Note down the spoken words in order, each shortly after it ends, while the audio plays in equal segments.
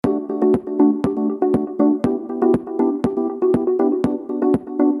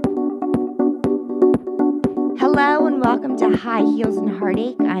High Heels and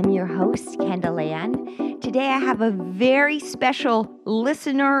Heartache. I'm your host, Kendall Ann. Today I have a very special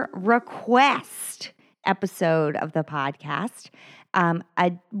listener request episode of the podcast.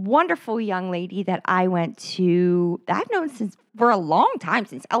 A wonderful young lady that I've known for a long time,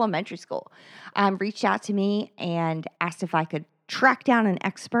 since elementary school, reached out to me and asked if I could track down an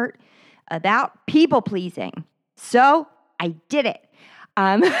expert about people pleasing. So I did it.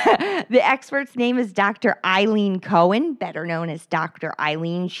 The expert's name is Dr. Eileen Cohen, better known as Dr.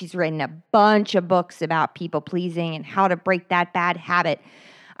 Eileen. She's written a bunch of books about people pleasing and how to break that bad habit.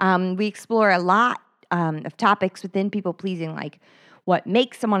 We explore a lot of topics within people pleasing, like what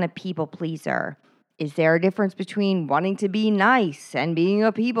makes someone a people pleaser. Is there a difference between wanting to be nice and being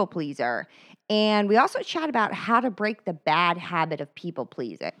a people pleaser? And we also chat about how to break the bad habit of people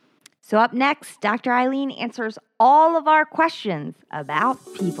pleasing. So up next, Dr. Eileen answers all of our questions about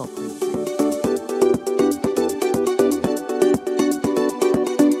people pleasing.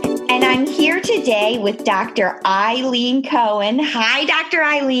 And I'm here today with Dr. Eileen Cohen. Hi, Dr.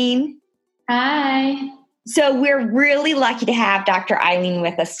 Eileen. Hi. So we're really lucky to have Dr. Eileen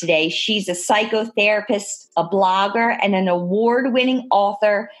with us today. She's a psychotherapist, a blogger, and an award-winning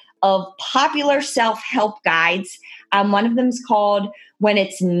author of popular self-help guides. One of them is called When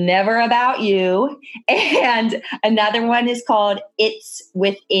It's Never About You, and another one is called It's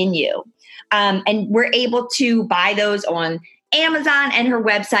Within You. And we're able to buy those on Amazon and her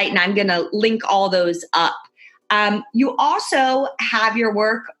website, and I'm going to link all those up. You also have your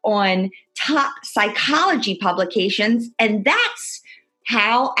work on top psychology publications, and that's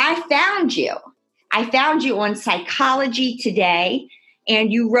how I found you. I found you on Psychology Today,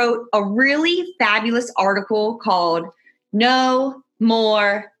 and you wrote a really fabulous article called No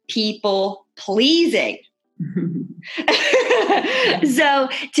More People Pleasing. So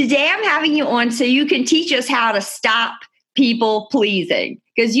today I'm having you on so you can teach us how to stop people pleasing,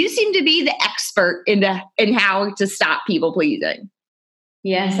 because you seem to be the expert in how to stop people pleasing.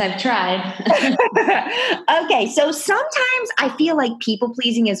 Yes, I've tried. Okay, so sometimes I feel like people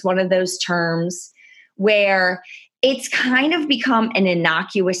pleasing is one of those terms where it's kind of become an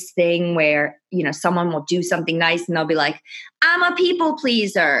innocuous thing where, someone will do something nice and they'll be like, I'm a people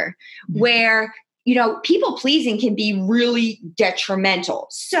pleaser, where, people pleasing can be really detrimental.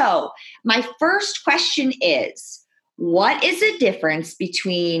 So my first question is, what is the difference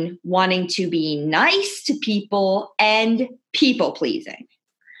between wanting to be nice to people and people pleasing?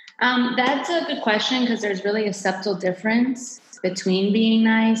 That's a good question, because there's really a subtle difference between being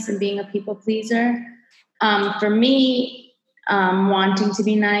nice and being a people pleaser. For me, wanting to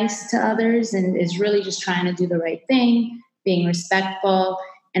be nice to others and is really just trying to do the right thing, being respectful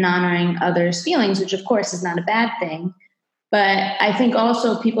and honoring others' feelings, which of course is not a bad thing. But I think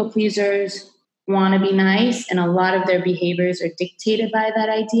also people pleasers want to be nice, and a lot of their behaviors are dictated by that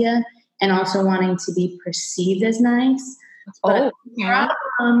idea, and also wanting to be perceived as nice. But the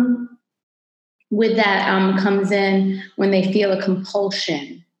problem with that comes in when they feel a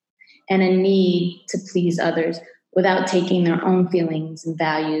compulsion and a need to please others without taking their own feelings and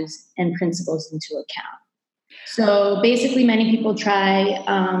values and principles into account. So basically, many people try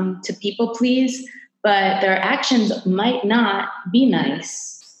to people please, but their actions might not be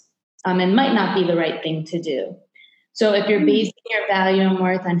nice and might not be the right thing to do. So if you're basing your value and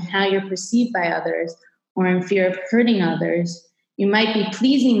worth on how you're perceived by others or in fear of hurting others, you might be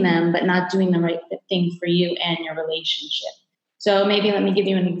pleasing them, but not doing the right thing for you and your relationship. So maybe let me give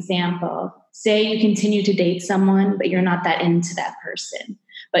you an example. Say you continue to date someone, but you're not that into that person,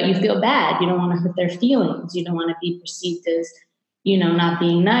 but you feel bad. You don't want to hurt their feelings. You don't want to be perceived as, not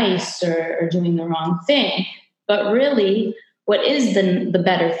being nice or doing the wrong thing. But really, what is the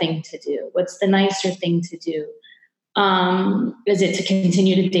better thing to do? What's the nicer thing to do? Is it to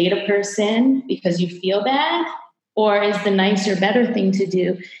continue to date a person because you feel bad? Or is the nicer, better thing to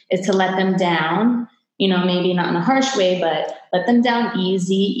do is to let them down, maybe not in a harsh way, but let them down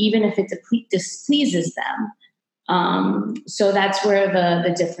easy, even if it displeases them. So that's where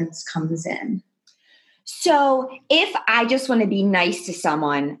the difference comes in. So if I just want to be nice to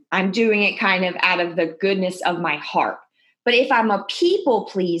someone, I'm doing it kind of out of the goodness of my heart. But if I'm a people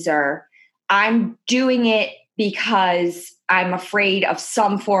pleaser, I'm doing it because I'm afraid of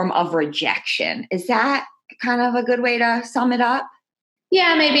some form of rejection. Is that kind of a good way to sum it up?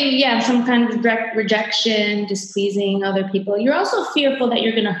 Yeah, maybe, some kind of rejection, displeasing other people. You're also fearful that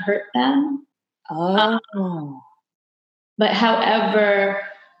you're going to hurt them. Oh. But however,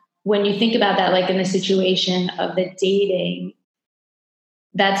 when you think about that, like in the situation of the dating,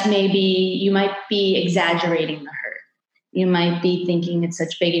 that's maybe you might be exaggerating the hurt. You might be thinking it's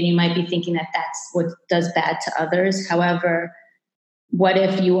such big, and you might be thinking that that's what does bad to others. However, what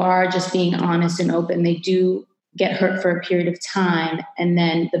if you are just being honest and open? They do get hurt for a period of time, and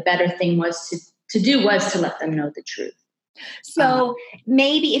then the better thing was to do was to let them know the truth. So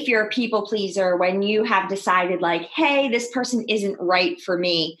maybe if you're a people pleaser, when you have decided like, hey, this person isn't right for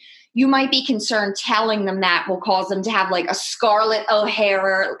me, you might be concerned telling them that will cause them to have like a Scarlett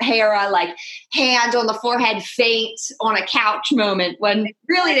O'Hara, like hand on the forehead, faint on a couch moment, when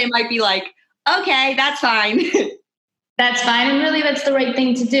really they might be like, okay, that's fine. That's fine. And really, that's the right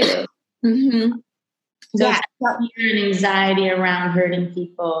thing to do. Mm-hmm. So yeah. It's fear and anxiety around hurting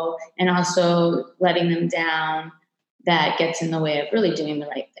people and also letting them down that gets in the way of really doing the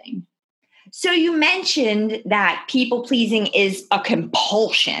right thing. So you mentioned that people pleasing is a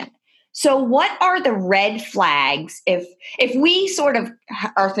compulsion. So what are the red flags if we sort of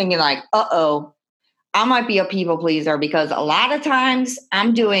are thinking like, uh-oh, I might be a people pleaser because a lot of times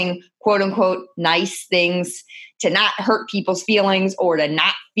I'm doing quote unquote nice things to not hurt people's feelings or to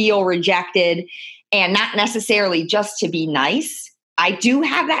not feel rejected, and not necessarily just to be nice. I do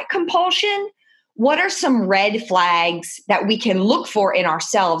have that compulsion. What are some red flags that we can look for in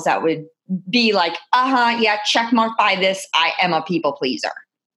ourselves that would be like, yeah, check mark by this, I am a people pleaser?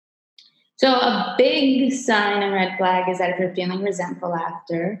 So a big sign and red flag is that if you're feeling resentful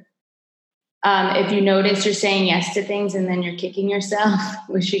after, if you notice you're saying yes to things and then you're kicking yourself,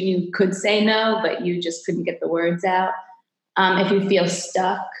 wishing you could say no, but you just couldn't get the words out. If you feel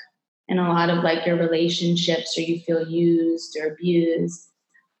stuck in a lot of like your relationships, or you feel used or abused.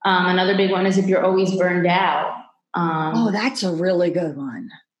 Another big one is if you're always burned out. That's a really good one.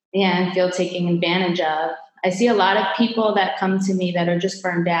 Yeah, and feel taken advantage of. I see a lot of people that come to me that are just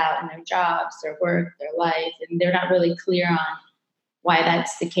burned out in their jobs, their work, their life, and they're not really clear on why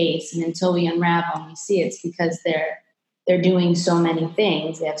that's the case. And until we unravel and we see it's because they're doing so many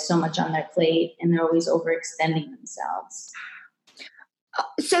things. They have so much on their plate and they're always overextending themselves.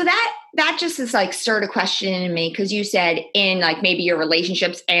 So that just is like stirred a question in me, because you said in like maybe your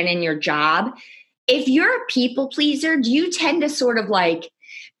relationships and in your job, if you're a people pleaser, do you tend to sort of like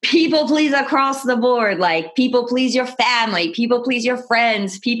people please across the board, like people please your family, people please your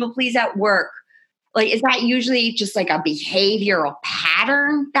friends, people please at work? Like, is that usually just like a behavioral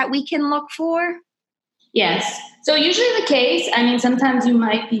pattern that we can look for? Yes. So usually the case, I mean, sometimes you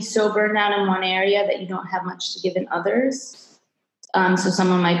might be so burned out in one area that you don't have much to give in others. So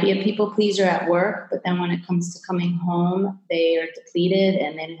someone might be a people pleaser at work, but then when it comes to coming home, they are depleted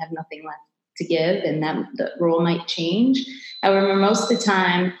and they have nothing left to give, and that the role might change. However, most of the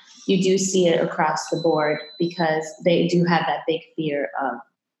time you do see it across the board because they do have that big fear of,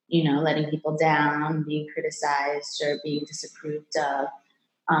 letting people down, being criticized or being disapproved of.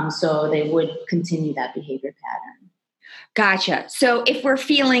 So they would continue that behavior pattern. Gotcha. So if we're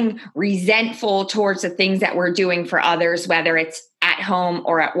feeling resentful towards the things that we're doing for others, whether it's at home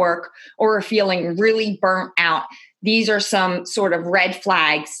or at work, or we're feeling really burnt out, these are some sort of red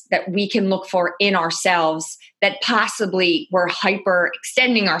flags that we can look for in ourselves that possibly we're hyper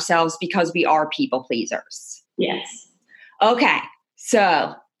extending ourselves because we are people pleasers. Yes. Okay.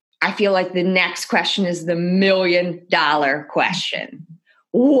 So I feel like the next question is the $1 million question.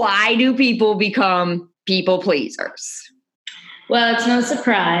 Why do people become people pleasers? Well, it's no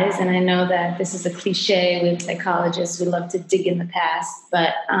surprise, and I know that this is a cliche with psychologists. We love to dig in the past,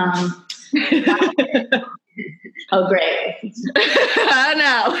 but oh, great! I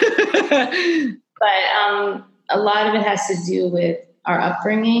know. But a lot of it has to do with our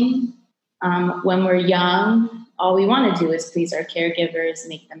upbringing. When we're young, all we want to do is please our caregivers,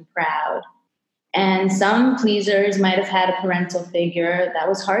 make them proud. And some pleasers might have had a parental figure that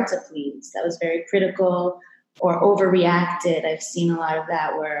was hard to please, that was very critical or overreacted. I've seen a lot of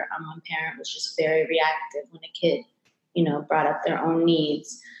that where one parent was just very reactive when a kid, brought up their own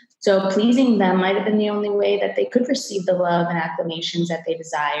needs. So pleasing them might have been the only way that they could receive the love and acclamations that they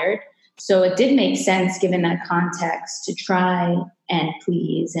desired. So it did make sense, given that context, to try and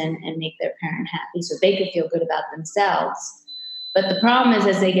please and make their parent happy so they could feel good about themselves. But the problem is,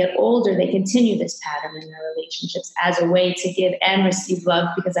 as they get older, they continue this pattern in their relationships as a way to give and receive love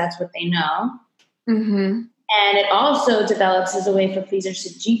because that's what they know. Mm-hmm. And it also develops as a way for pleasers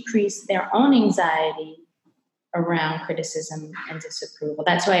to decrease their own anxiety around criticism and disapproval.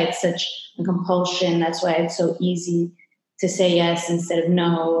 That's why it's such a compulsion. That's why it's so easy to say yes instead of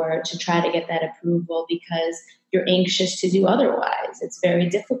no, or to try to get that approval because you're anxious to do otherwise. It's very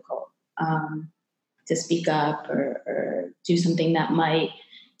difficult to speak up or do something that might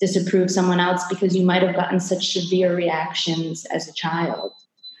disapprove someone else because you might have gotten such severe reactions as a child.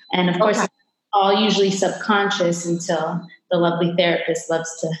 And of course, all usually subconscious until the lovely therapist loves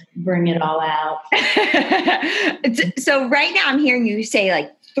to bring it all out. So right now I'm hearing you say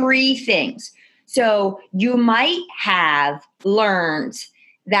like 3 things. So you might have learned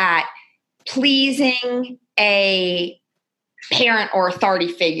that pleasing a parent or authority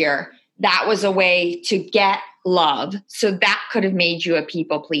figure, that was a way to get love. So that could have made you a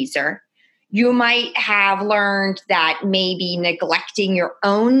people pleaser. You might have learned that maybe neglecting your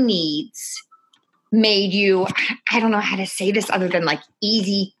own needs made you, I don't know how to say this other than like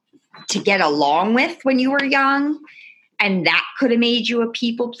easy to get along with when you were young. And that could have made you a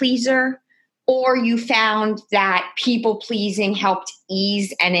people pleaser. Or you found that people pleasing helped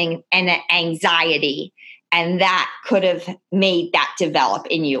ease an anxiety, and that could have made that develop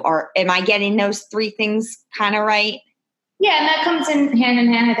in you. Or am I getting those 3 things kind of right? Yeah, and that comes in hand.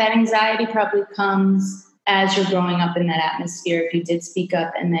 That anxiety probably comes as you're growing up in that atmosphere. If you did speak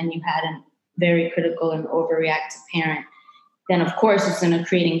up and then you had a very critical and overreactive parent, then of course it's going to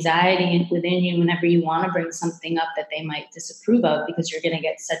create anxiety within you whenever you want to bring something up that they might disapprove of, because you're going to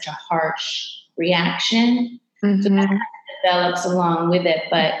get such a harsh reaction. Mm-hmm. So that kind of develops along with it.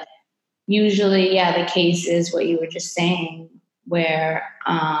 But usually, the case is what you were just saying, where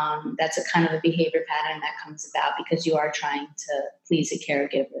that's a kind of a behavior pattern that comes about because you are trying to please a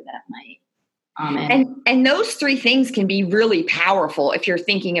caregiver that might. And those 3 things can be really powerful if you're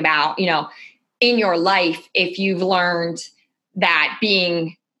thinking about, in your life, if you've learned that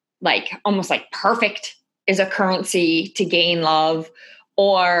being like almost like perfect is a currency to gain love,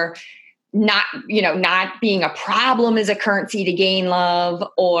 or not being a problem is a currency to gain love,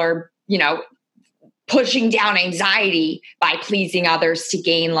 or, pushing down anxiety by pleasing others to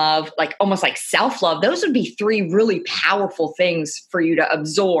gain love, like almost like self-love. Those would be 3 really powerful things for you to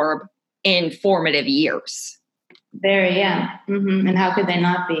absorb in formative years. Very, yeah. Mm-hmm. And how could they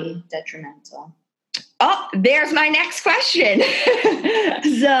not be detrimental? Oh, there's my next question.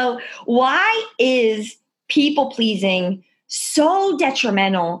 So why is people pleasing so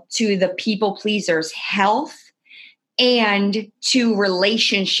detrimental to the people pleaser's health and to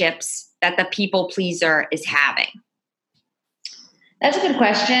relationships that the people pleaser is having? That's a good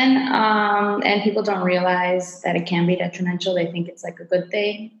question. And people don't realize that it can be detrimental. They think it's like a good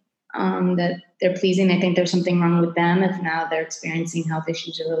thing, that they're pleasing. They think there's something wrong with them if now they're experiencing health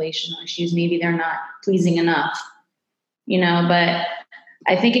issues or relational issues. Maybe they're not pleasing enough, but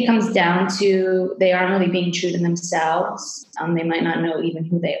I think it comes down to they aren't really being true to themselves. They might not know even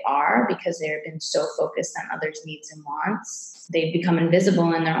who they are because they've been so focused on others' needs and wants. They've become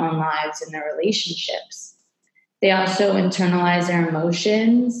invisible in their own lives and their relationships. They also internalize their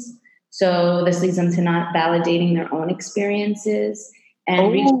emotions. So this leads them to not validating their own experiences. And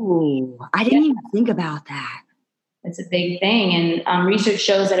I didn't even think about that. It's a big thing. And research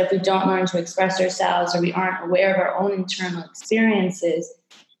shows that if we don't learn to express ourselves, or we aren't aware of our own internal experiences,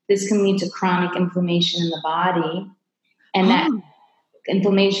 this can lead to chronic inflammation in the body. And that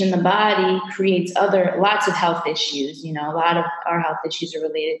inflammation in the body creates lots of health issues. A lot of our health issues are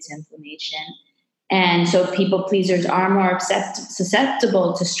related to inflammation. And so people pleasers are more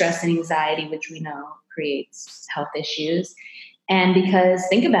susceptible to stress and anxiety, which we know creates health issues. And because,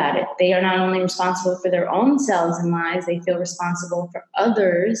 think about it, they are not only responsible for their own selves and lives, they feel responsible for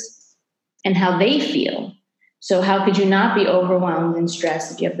others and how they feel. So how could you not be overwhelmed and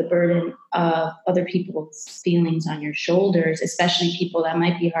stressed if you have the burden of other people's feelings on your shoulders, especially people that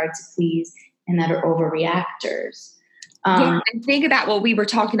might be hard to please and that are overreactors? And think about what we were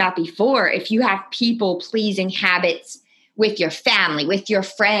talking about before. If you have people-pleasing habits with your family, with your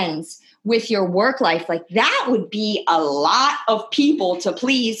friends, with your work life, like that would be a lot of people to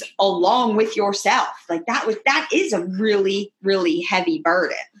please along with yourself. Like that is a really, really heavy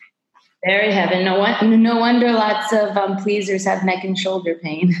burden. Very heavy. No wonder lots of pleasers have neck and shoulder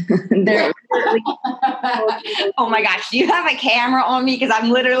pain. Oh my gosh, do you have a camera on me? Because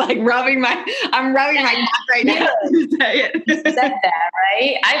I'm literally like rubbing my neck right now. You said that,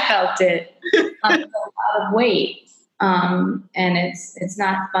 right? I felt it. A lot of weight. And it's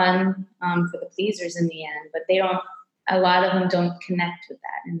not fun for the pleasers in the end, but a lot of them don't connect with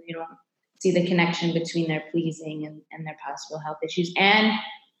that, and they don't see the connection between their pleasing and their possible health issues and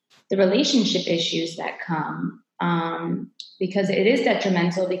the relationship issues that come, because it is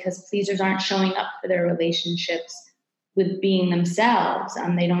detrimental because pleasers aren't showing up for their relationships with being themselves.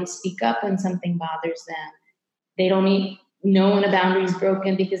 They don't speak up when something bothers them. They don't know when a boundary is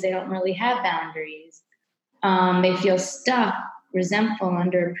broken because they don't really have boundaries. They feel stuck, resentful,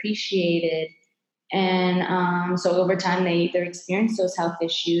 underappreciated. And so over time, they either experience those health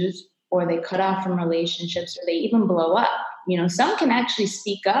issues, or they cut off from relationships, or they even blow up. Some can actually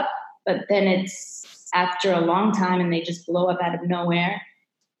speak up, but then it's after a long time and they just blow up out of nowhere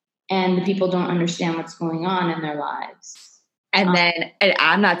and the people don't understand what's going on in their lives. And then, and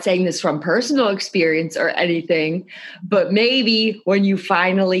I'm not saying this from personal experience or anything, but maybe when you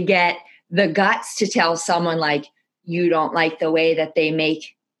finally get the guts to tell someone like you don't like the way that they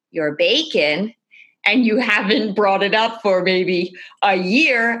make your bacon, and you haven't brought it up for maybe a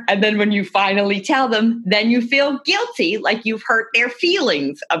year, and then when you finally tell them, then you feel guilty, like you've hurt their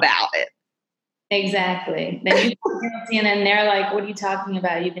feelings about it. Exactly. Then you feel guilty, and then they're like, what are you talking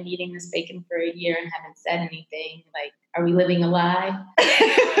about? You've been eating this bacon for a year and haven't said anything. Like, are we living a lie?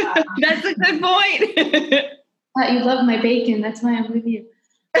 That's a good point. You love my bacon. That's why I'm with you.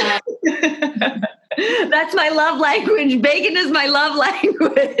 That's my love language. Bacon is my love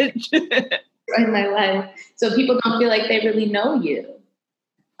language. In my life. So people don't feel like they really know you.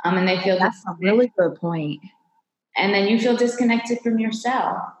 And they feel that's a really good point. And then you feel disconnected from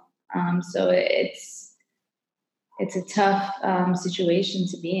yourself. So it's a tough situation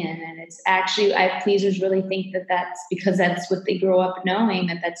to be in. And it's actually, pleasers really think that that's because that's what they grow up knowing,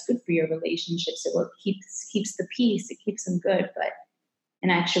 that that's good for your relationships. It will keeps the peace. It keeps them good. But in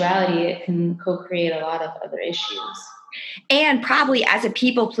actuality, it can co-create a lot of other issues. And probably as a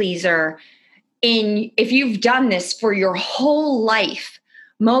people pleaser, if you've done this for your whole life,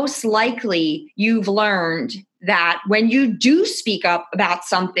 most likely you've learned that when you do speak up about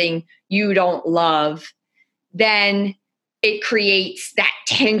something you don't love, then it creates that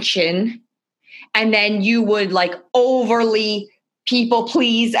tension. And then you would like overly people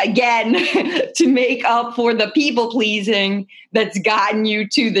please again to make up for the people pleasing that's gotten you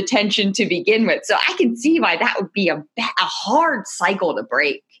to the tension to begin with. So I can see why that would be a hard cycle to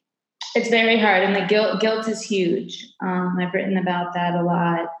break. It's very hard, and the guilt is huge. I've written about that a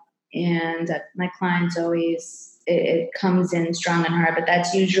lot, and my clients always, it comes in strong and hard, but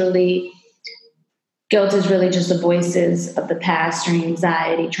that's usually, guilt is really just the voices of the past or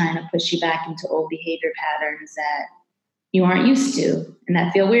anxiety trying to push you back into old behavior patterns that you aren't used to and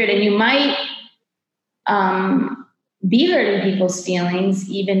that feel weird. And you might be hurting people's feelings,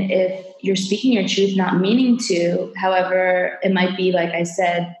 even if you're speaking your truth, not meaning to. However, it might be, like I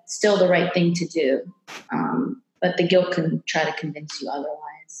said, still the right thing to do. But the guilt can try to convince you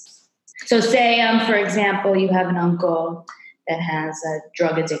otherwise. So say, for example, you have an uncle that has a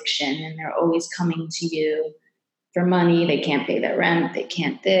drug addiction and they're always coming to you for money. They can't pay their rent. They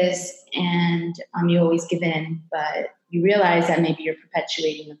can't this. And you always give in. But you realize that maybe you're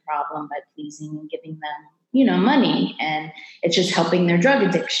perpetuating the problem by pleasing and giving them, money. And it's just helping their drug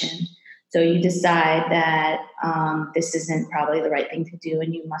addiction. So you decide that this isn't probably the right thing to do,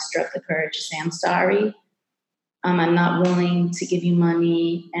 and you muster up the courage to say, I'm sorry. I'm not willing to give you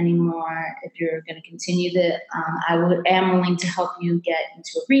money anymore. If you're going to continue I am willing to help you get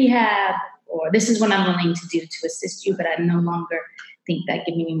into a rehab, or this is what I'm willing to do to assist you, but I no longer think that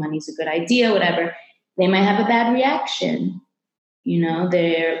giving you money is a good idea, whatever. They might have a bad reaction.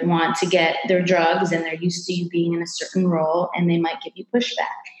 They want to get their drugs and they're used to you being in a certain role, and they might give you pushback.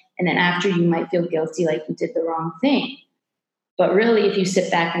 And then after, you might feel guilty, like you did the wrong thing. But really, if you sit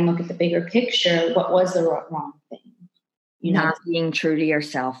back and look at the bigger picture, what was the wrong thing? Not being true to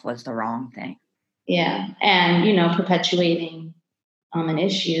yourself was the wrong thing. Yeah. And, perpetuating an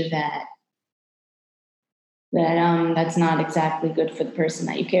issue that's not exactly good for the person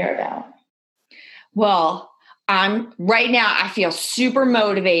that you care about. Well, right now I feel super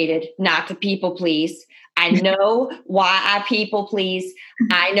motivated not to people please. I know why I people please.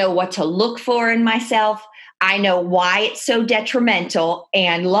 I know what to look for in myself. I know why it's so detrimental.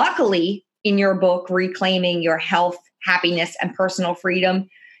 And luckily, in your book, Reclaiming Your Health, Happiness, and Personal Freedom,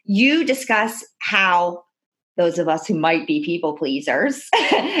 you discuss how those of us who might be people pleasers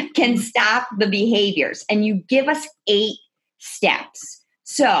can stop the behaviors. And you give us 8 steps.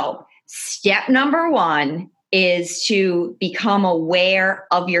 So step number 1 is to become aware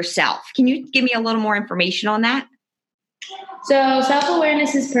of yourself. Can you give me a little more information on that? So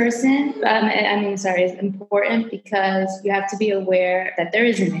self-awareness is important because you have to be aware that there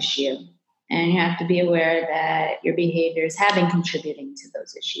is an issue, and you have to be aware that your behaviors have been contributing to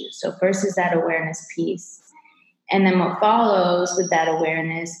those issues. So first is that awareness piece. And then what follows with that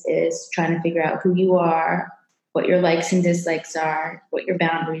awareness is trying to figure out who you are, what your likes and dislikes are, what your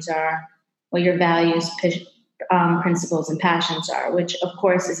boundaries are, what your values, principles, and passions are, which of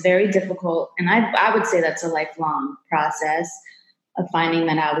course is very difficult. And I would say that's a lifelong process of finding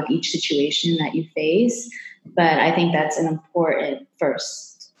that out with each situation that you face. But I think that's an important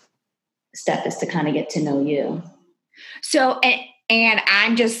first step, is to kind of get to know you. So, and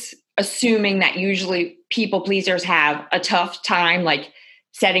I'm just assuming that usually people pleasers have a tough time, like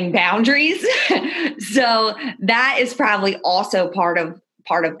setting boundaries. So that is probably also part of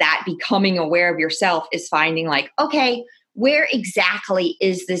that, becoming aware of yourself, is finding like, okay, where exactly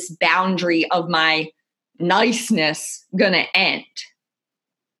is this boundary of my niceness gonna end?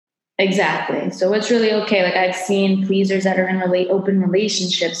 Exactly. So it's really okay. Like I've seen pleasers that are in open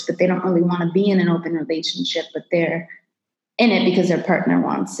relationships, but they don't really want to be in an open relationship, but they're in it because their partner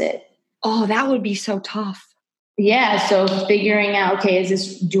wants it. Oh, that would be so tough. Yeah. So figuring out, okay, is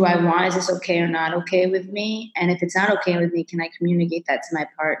this okay or not okay with me? And if it's not okay with me, can I communicate that to my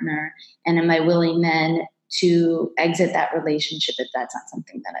partner? And am I willing then to exit that relationship if that's not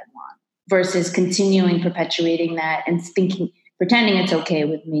something that I want? Versus continuing perpetuating that and pretending it's okay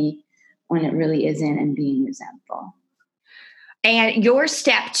with me when it really isn't, and being resentful. And your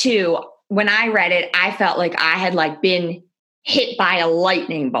step 2, when I read it, I felt like I had like been hit by a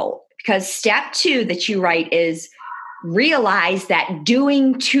lightning bolt, because step 2 that you write is realize that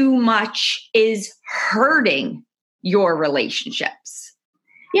doing too much is hurting your relationships.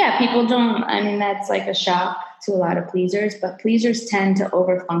 Yeah, people don't, I mean, that's like a shock to a lot of pleasers, but pleasers tend to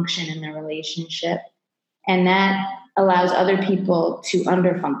overfunction in their relationship, and that allows other people to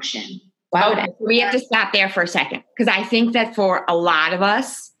underfunction. We have to stop there for a second, because I think that for a lot of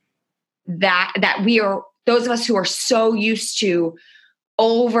us, that we are, those of us who are so used to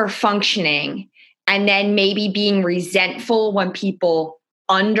over functioning and then maybe being resentful when people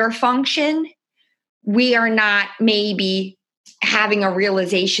under function, we are not maybe having a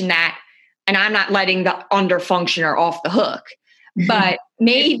realization that, and I'm not letting the under functioner off the hook, but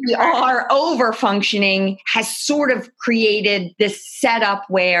maybe our over functioning has sort of created this setup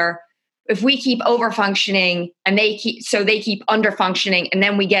where if we keep over functioning and they keep under functioning, and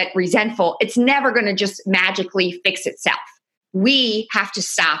then we get resentful, it's never going to just magically fix itself. We have to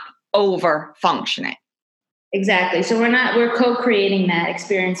stop over functioning. Exactly. So we're co-creating that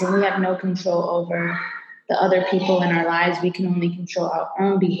experience, and we have no control over the other people in our lives. We can only control our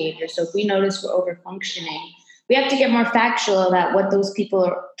own behavior. So if we notice we're over functioning, we have to get more factual about what those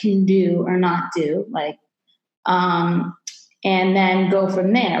people can do or not do. Like, and then go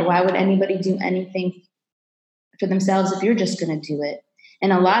from there. Why would anybody do anything for themselves if you're just going to do it?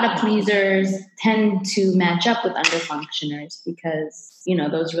 And a lot of pleasers tend to match up with underfunctioners because, you know,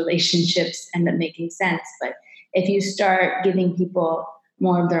 those relationships end up making sense. But if you start giving people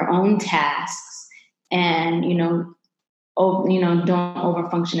more of their own tasks and, don't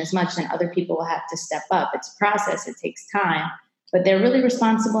overfunction as much, then other people will have to step up. It's a process. It takes time. But they're really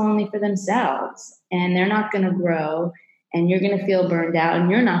responsible only for themselves. And they're not going to grow. And you're going to feel burned out. And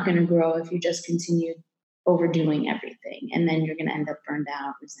you're not going to grow if you just continue overdoing everything, and then you're going to end up burned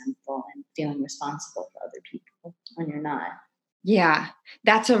out, resentful, and feeling responsible for other people when you're not. Yeah,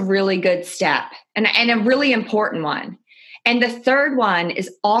 that's a really good step, and a really important one. And the third one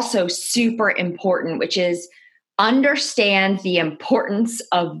is also super important, which is understand the importance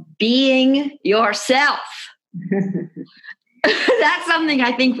of being yourself. That's something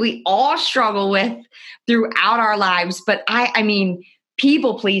I think we all struggle with throughout our lives, but I mean,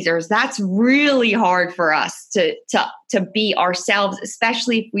 people pleasers, that's really hard for us to be ourselves,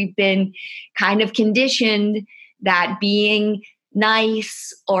 especially if we've been kind of conditioned that being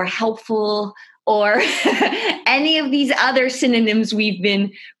nice or helpful or any of these other synonyms we've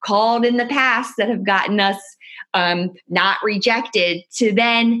been called in the past that have gotten us not rejected, to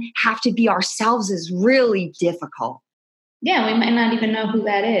then have to be ourselves is really difficult. Yeah, we might not even know who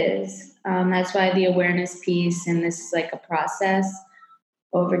that is. That's why the awareness piece, and this is like a process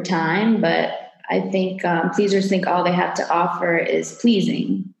over time, but I think pleasers think all they have to offer is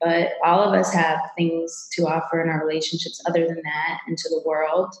pleasing, but all of us have things to offer in our relationships other than that, into the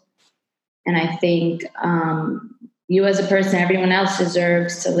world. And I think you as a person, everyone else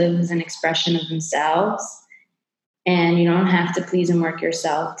deserves to live as an expression of themselves, and you don't have to please and work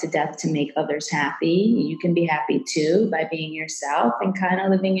yourself to death to make others happy. You can be happy too by being yourself and kind of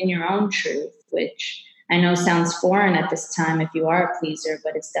living in your own truth, which I know sounds foreign at this time if you are a pleaser,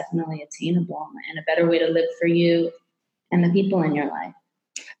 but it's definitely attainable and a better way to live for you and the people in your life.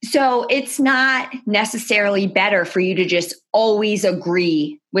 So it's not necessarily better for you to just always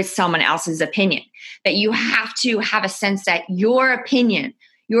agree with someone else's opinion, that you have to have a sense that your opinion,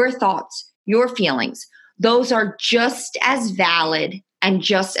 your thoughts, your feelings, those are just as valid and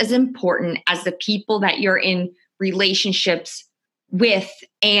just as important as the people that you're in relationships with.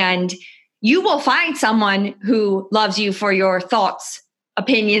 And you will find someone who loves you for your thoughts,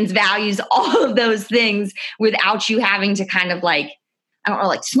 opinions, values, all of those things, without you having to kind of like, I don't know,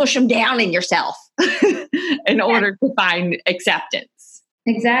 like smush them down in yourself in order to find acceptance.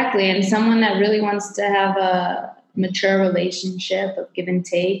 Exactly. And someone that really wants to have a mature relationship of give and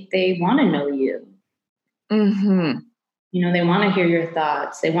take, they want to know you. Mm-hmm. You know, they want to hear your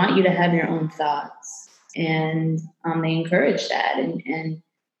thoughts. They want you to have your own thoughts. And they encourage that. And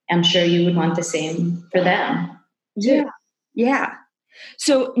I'm sure you would want the same for them. Yeah. Yeah.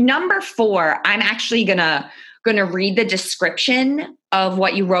 So number 4, I'm actually gonna read the description of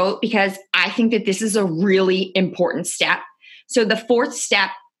what you wrote because I think that this is a really important step. So the 4th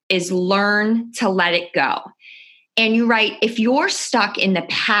step is learn to let it go. And you write, if you're stuck in the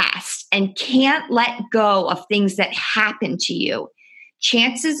past and can't let go of things that happened to you,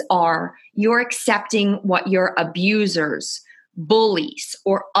 chances are you're accepting what your abusers, bullies,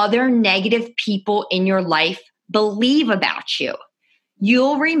 or other negative people in your life believe about you.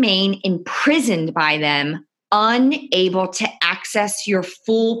 You'll remain imprisoned by them, unable to access your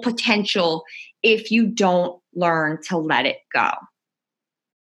full potential if you don't learn to let it go.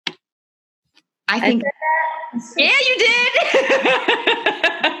 I think, yeah, you did.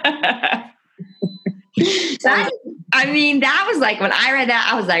 That was like, when I read that,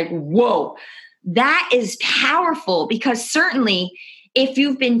 I was like, whoa, that is powerful, because certainly if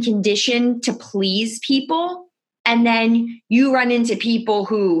you've been conditioned to please people and then you run into people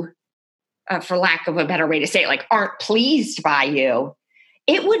who, for lack of a better way to say it, like aren't pleased by you,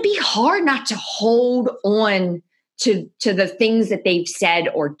 it would be hard not to hold on to the things that they've said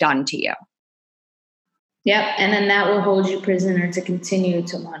or done to you. Yep. And then that will hold you prisoner to continue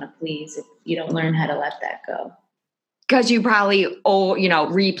to want to please if you don't learn how to let that go. Because you probably,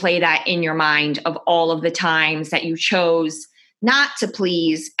 replay that in your mind of all of the times that you chose not to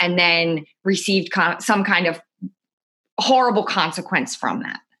please and then received some kind of horrible consequence from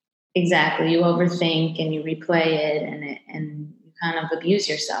that. Exactly. You overthink and you replay it and you kind of abuse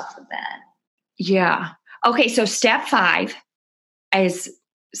yourself with that. Yeah. Okay. So step 5 is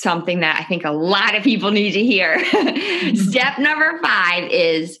something that I think a lot of people need to hear. Step number 5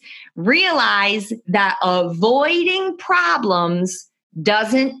 is realize that avoiding problems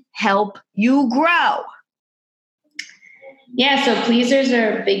doesn't help you grow. Yeah, so pleasers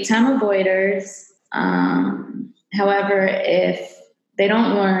are big time avoiders. However, if they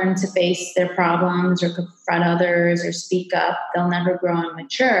don't learn to face their problems or confront others or speak up, they'll never grow and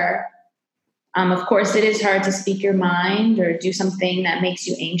mature. Of course, it is hard to speak your mind or do something that makes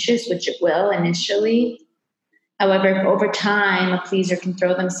you anxious, which it will initially. However, if over time, a pleaser can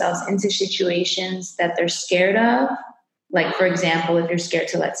throw themselves into situations that they're scared of, like, for example, if you're scared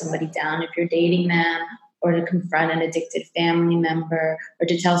to let somebody down, if you're dating them, or to confront an addicted family member, or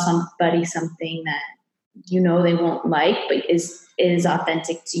to tell somebody something that you know they won't like, but is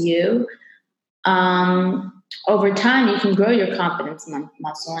authentic to you. Over time, you can grow your confidence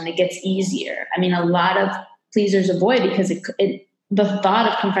muscle, and it gets easier. I mean, a lot of pleasers avoid because the thought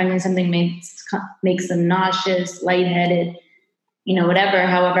of confronting something makes them nauseous, lightheaded, whatever.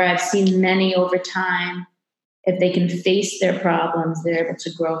 However, I've seen many over time, if they can face their problems, they're able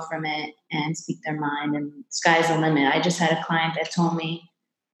to grow from it and speak their mind, and sky's the limit. I just had a client that told me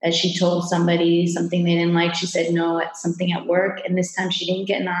that she told somebody something they didn't like. She said no at something at work, and this time she didn't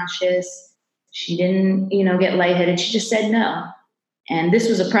get nauseous. She didn't, get lightheaded. She just said no. And this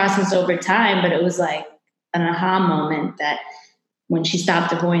was a process over time, but it was like an aha moment that when she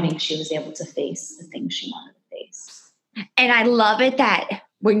stopped avoiding, she was able to face the things she wanted to face. And I love it that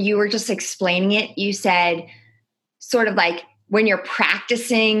when you were just explaining it, you said sort of like when you're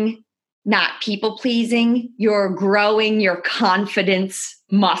practicing not people pleasing, you're growing your confidence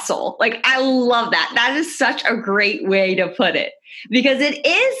muscle. Like, I love that. That is such a great way to put it, because it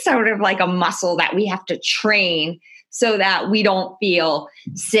is sort of like a muscle that we have to train so that we don't feel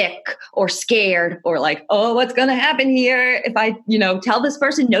sick or scared or like, oh, what's going to happen here if I, tell this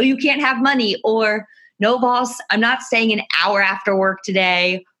person, no, you can't have money, or no, boss, I'm not staying an hour after work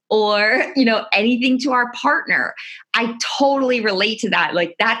today, or, anything to our partner. I totally relate to that.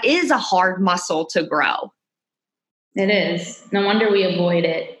 Like, that is a hard muscle to grow. It is. No wonder we avoid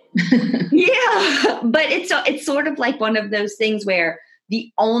it. Yeah. But it's sort of like one of those things where the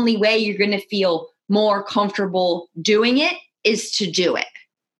only way you're going to feel more comfortable doing it is to do it.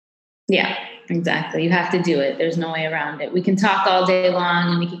 Yeah, exactly. You have to do it. There's no way around it. We can talk all day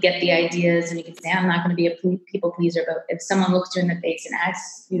long and we can get the ideas and you can say, I'm not going to be a people pleaser. But if someone looks you in the face and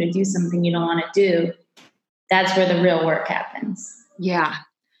asks you to do something you don't want to do, that's where the real work happens. Yeah.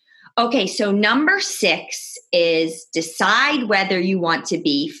 Okay. So number 6 is decide whether you want to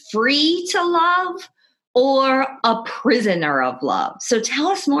be free to love or a prisoner of love. So tell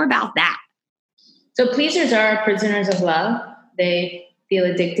us more about that. So pleasers are prisoners of love. They feel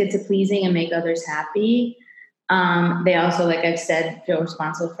addicted to pleasing and make others happy. They also, like I've said, feel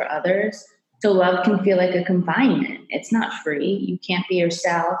responsible for others. So love can feel like a confinement. It's not free. You can't be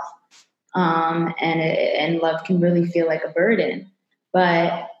yourself. And love can really feel like a burden.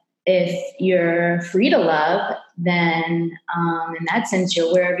 But if you're free to love, then in that sense, you're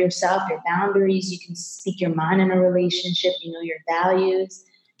aware of yourself, your boundaries, you can speak your mind in a relationship, you know your values,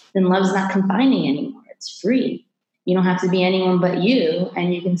 then love's not confining anymore. It's free. You don't have to be anyone but you,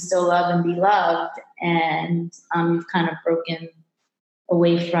 and you can still love and be loved. And you've kind of broken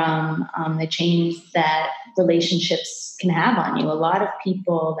away from the chains that relationships can have on you. A lot of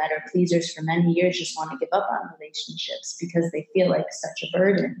people that are pleasers for many years just want to give up on relationships because they feel like such a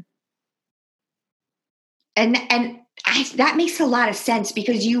burden. And that makes a lot of sense,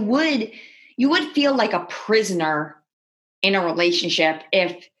 because you would feel like a prisoner in a relationship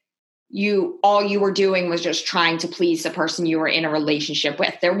if all you were doing was just trying to please the person you were in a relationship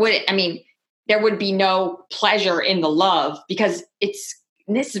with. There would be no pleasure in the love, because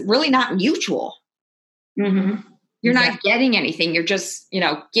this is really not mutual. Mm-hmm. You're not getting anything. You're just,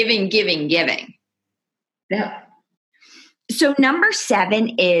 giving. Yeah. So number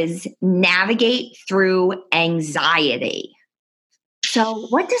 7 is navigate through anxiety. So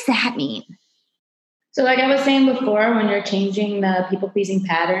what does that mean? So like I was saying before, when you're changing the people-pleasing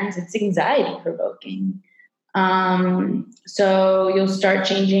patterns, it's anxiety-provoking. So you'll start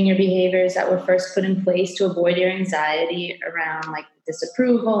changing your behaviors that were first put in place to avoid your anxiety around like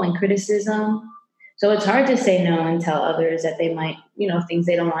disapproval and criticism. So it's hard to say no and tell others that they might, things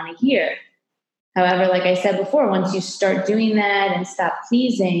they don't want to hear. However, like I said before, once you start doing that and stop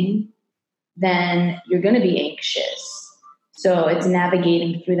pleasing, then you're going to be anxious. So it's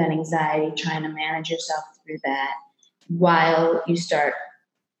navigating through that anxiety, trying to manage yourself through that while you start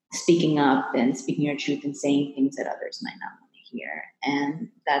speaking up and speaking your truth and saying things that others might not want to hear. And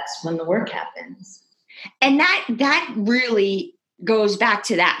that's when the work happens. And that really goes back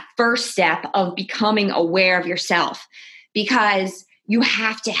to that first step of becoming aware of yourself, because you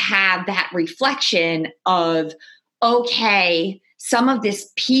have to have that reflection of, okay, some of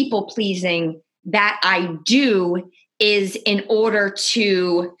this people pleasing that I do is in order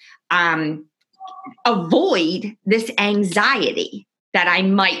to avoid this anxiety that I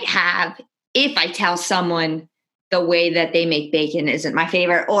might have if I tell someone the way that they make bacon isn't my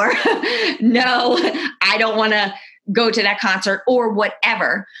favorite, or no, I don't want to go to that concert, or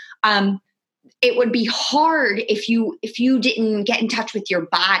whatever. It would be hard if you didn't get in touch with your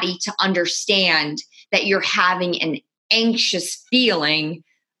body to understand that you're having an anxious feeling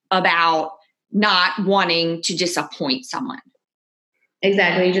about not wanting to disappoint someone.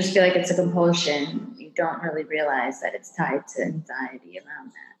 Exactly. You just feel like it's a compulsion. You don't really realize that it's tied to anxiety around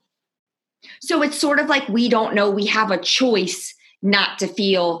that. So it's sort of like we don't know we have a choice not to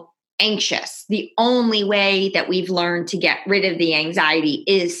feel anxious. The only way that we've learned to get rid of the anxiety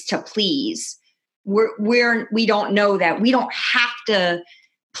is to please. We don't know that. We don't have to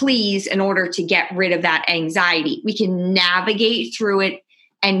please in order to get rid of that anxiety. We can navigate through it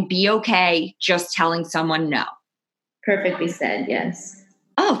and be okay just telling someone no. Perfectly said, yes.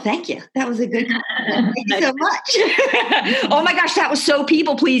 Oh, thank you. That was a good comment. Thank you so much. Oh my gosh, that was so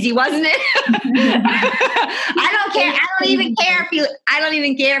people pleasing, wasn't it? I don't care. I don't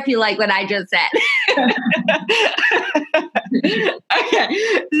even care if you like what I just said.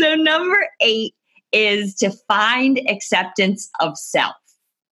 Okay. So number 8 is to find acceptance of self.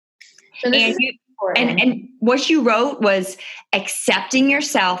 So this is and what you wrote was, accepting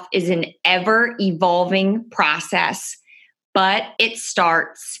yourself is an ever-evolving process, but it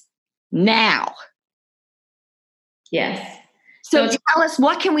starts now. Yes. So tell us,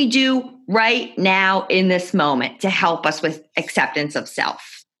 what can we do right now in this moment to help us with acceptance of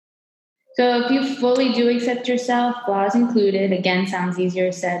self? So if you fully do accept yourself, flaws included, again, sounds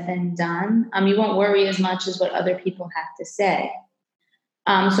easier said than done. You won't worry as much as what other people have to say.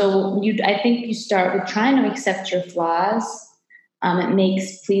 I think you start with trying to accept your flaws. It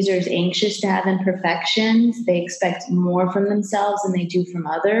makes pleasers anxious to have imperfections. They expect more from themselves than they do from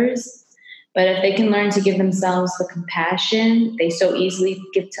others. But if they can learn to give themselves the compassion they so easily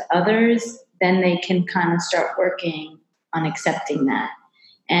give to others, then they can kind of start working on accepting that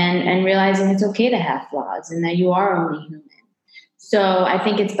and realizing it's okay to have flaws and that you are only human. So I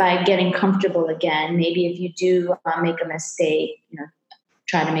think it's by getting comfortable again. Maybe if you do make a mistake,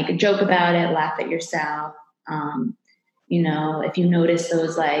 try to make a joke about it, laugh at yourself. If you notice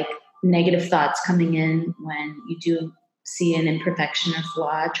those like negative thoughts coming in when you do see an imperfection or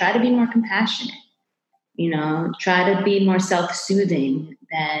flaw, try to be more compassionate. Try to be more self-soothing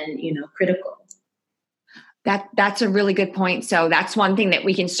than, critical. That's a really good point. So that's one thing that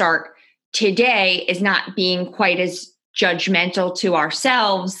we can start today, is not being quite as judgmental to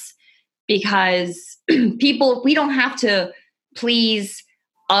ourselves, because we don't have to please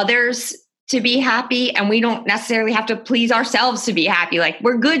others to be happy, and we don't necessarily have to please ourselves to be happy. Like,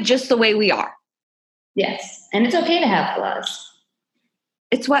 we're good just the way we are. Yes. And it's okay to have flaws.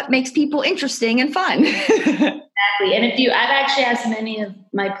 It's what makes people interesting and fun. Exactly. And I've actually asked many of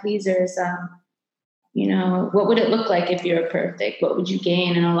my pleasers, what would it look like if you were perfect? What would you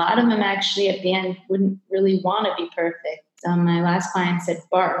gain? And a lot of them actually at the end wouldn't really want to be perfect. My last client said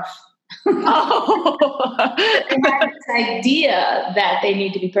barf. Oh. They have this idea that they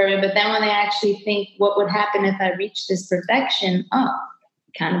need to be perfect, but then when they actually think, what would happen if I reached this perfection?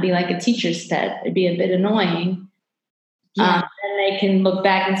 Kind of be like a teacher's pet. It'd be a bit annoying. Yeah. And they can look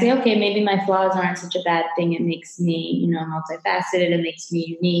back and say, okay, maybe my flaws aren't such a bad thing. It makes me, multifaceted. It makes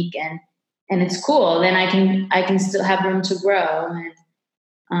me unique, and it's cool. Then I can still have room to grow,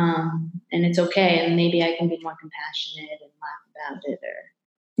 and it's okay. And maybe I can be more compassionate and laugh about it.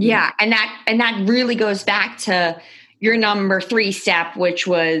 Yeah, and that really goes back to your number 3 step, which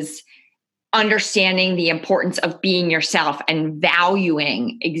was understanding the importance of being yourself and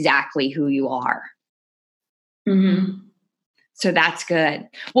valuing exactly who you are. Mm-hmm. So that's good.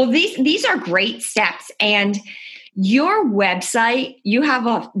 Well, these are great steps. And your website, you have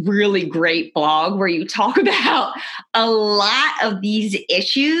a really great blog where you talk about a lot of these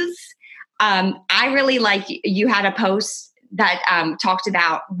issues. I really like, you had a post that talked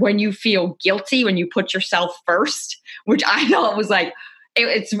about when you feel guilty, when you put yourself first, which I thought was like,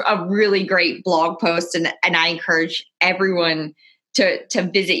 it's a really great blog post. And I encourage everyone to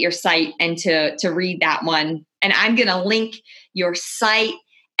visit your site and to read that one. And I'm going to link your site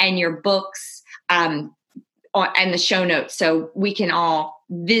and your books and the show notes so we can all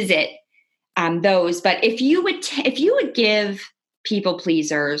visit those. But if you would give people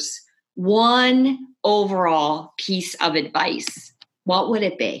pleasers one overall piece of advice, what would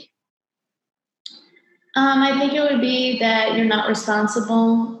it be? I think it would be that you're not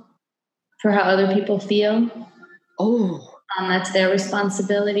responsible for how other people feel. Oh. That's their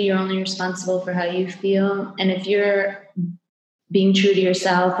responsibility. You're only responsible for how you feel. And if you're being true to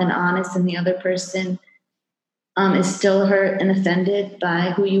yourself and honest, and the other person is still hurt and offended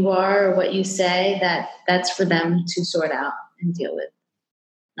by who you are or what you say, that's for them to sort out and deal with,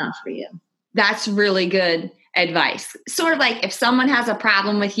 not for you. That's really good advice. Sort of like, if someone has a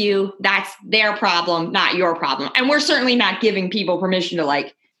problem with you, that's their problem, not your problem. And we're certainly not giving people permission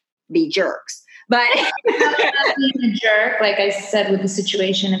to be jerks. But not being a jerk, like I said with the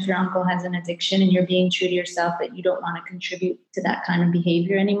situation, if your uncle has an addiction and you're being true to yourself that you don't want to contribute to that kind of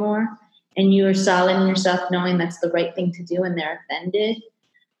behavior anymore, and you are solid in yourself knowing that's the right thing to do, and they're offended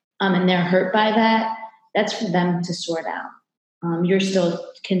and they're hurt by that, that's for them to sort out. You're still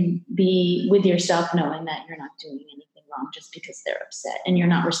can be with yourself knowing that you're not doing anything wrong just because they're upset, and you're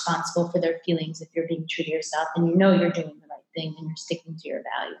not responsible for their feelings if you're being true to yourself and you know you're doing the right thing and you're sticking to your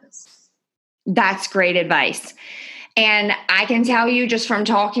values. That's great advice. And I can tell you just from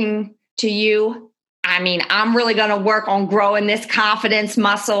talking to you, I'm really going to work on growing this confidence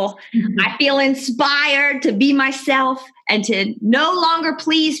muscle. Mm-hmm. I feel inspired to be myself and to no longer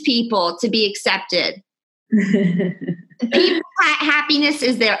please people to be accepted. People's happiness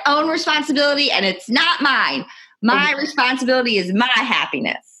is their own responsibility, and it's not mine. My responsibility is my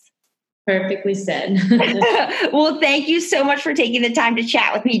happiness. Perfectly said. Well, thank you so much for taking the time to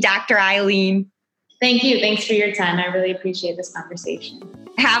chat with me, Dr. Eileen. Thank you. Thanks for your time. I really appreciate this conversation.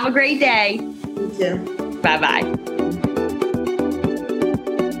 Have a great day. You too. Bye-bye.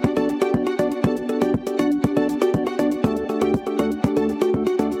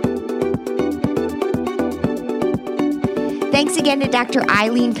 Thanks again to Dr.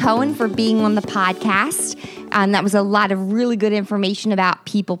 Eileen Cohen for being on the podcast. That was a lot of really good information about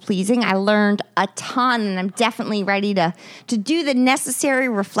people pleasing. I learned a ton, and I'm definitely ready to do the necessary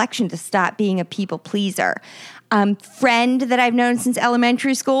reflection to stop being a people pleaser. Friend that I've known since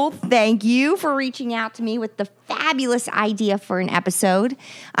elementary school, thank you for reaching out to me with the fabulous idea for an episode.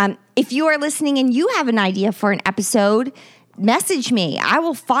 If you are listening and you have an idea for an episode, message me. I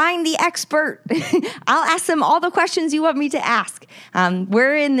will find the expert. I'll ask them all the questions you want me to ask.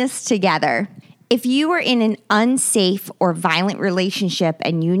 We're in this together. If you are in an unsafe or violent relationship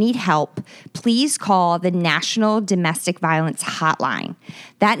and you need help, please call the National Domestic Violence Hotline.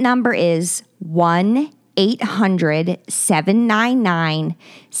 That number is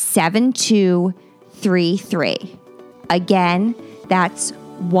 1-800-799-7233. Again, that's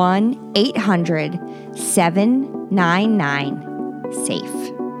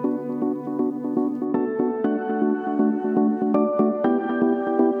 1-800-799-SAFE.